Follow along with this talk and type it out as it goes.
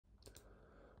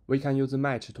we can use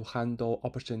match to handle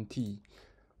option T.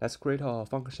 Let's create a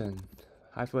function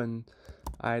hyphen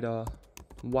add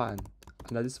 1,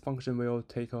 and this function will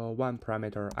take one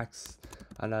parameter x,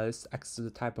 and this x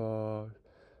type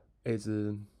is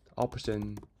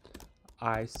option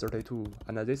I32,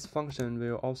 and this function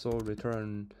will also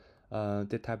return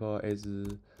data type is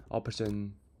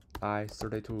option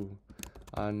I32,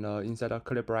 and inside the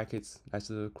curly brackets,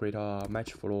 let's create a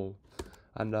match flow,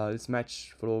 and this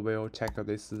match flow will check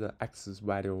this x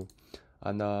value,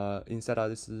 and inside of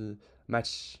this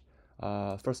match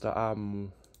first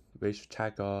arm we should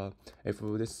check if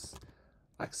this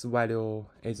x value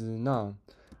is none,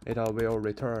 it will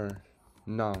return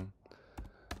none,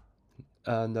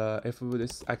 and if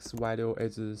this x value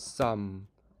is some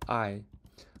I,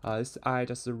 this I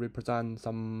just represents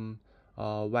some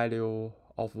value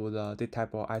of the data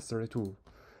type I32,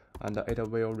 and it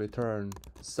will return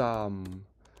some,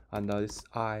 and this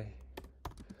I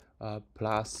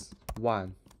plus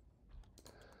 1.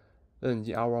 Then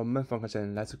in our main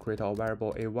function, let's create a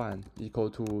variable a1 equal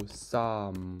to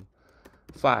sum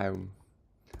 5,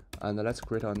 and let's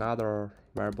create another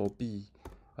variable b.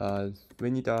 We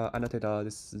need to annotate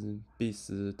this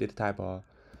b's data type.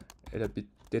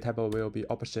 Data type will be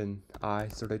option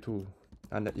I32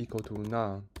 and equal to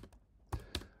none.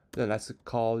 Then let's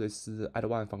call this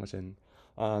add1 function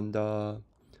and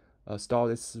store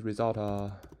this result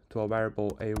to a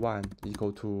variable a1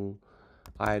 equal to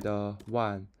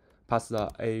add1. Pass the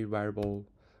a variable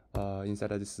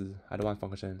inside of this add1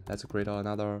 function. Let's create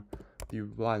another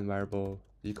b1 variable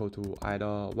equal to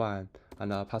add1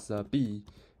 and pass the b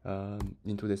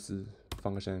into this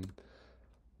function.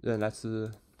 Then let's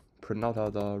print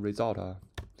out the result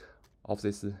of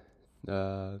this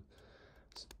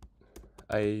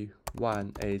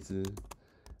a1 is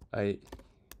a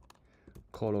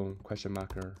colon question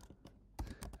marker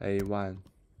a1.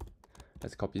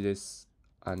 Let's copy this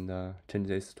and change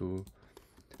this to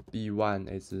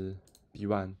b1 is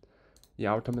b1. In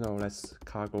our terminal, let's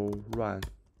cargo run.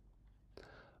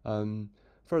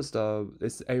 First,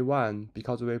 this a1,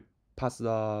 because we pass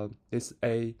this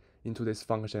a into this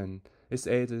function, this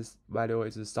a this value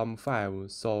is sum 5,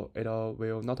 so it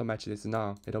will not match this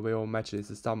none, it will match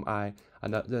this sum I,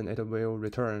 and then it will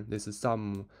return this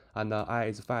sum, and I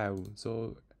is 5,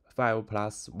 so 5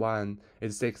 plus 1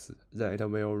 is 6, then it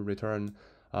will return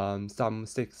sum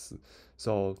 6.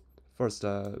 So first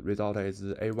result is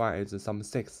a1 is sum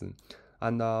 6,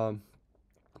 and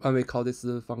when we call this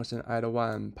function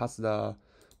add1, pass the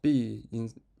b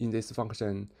in this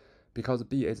function, because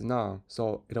b is none,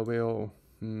 so it will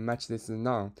match this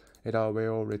none, it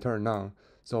will return none,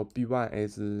 so b1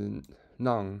 is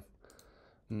none.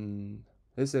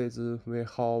 This is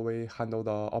how we handle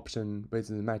the option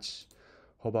with match.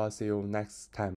 Hope I'll see you next time.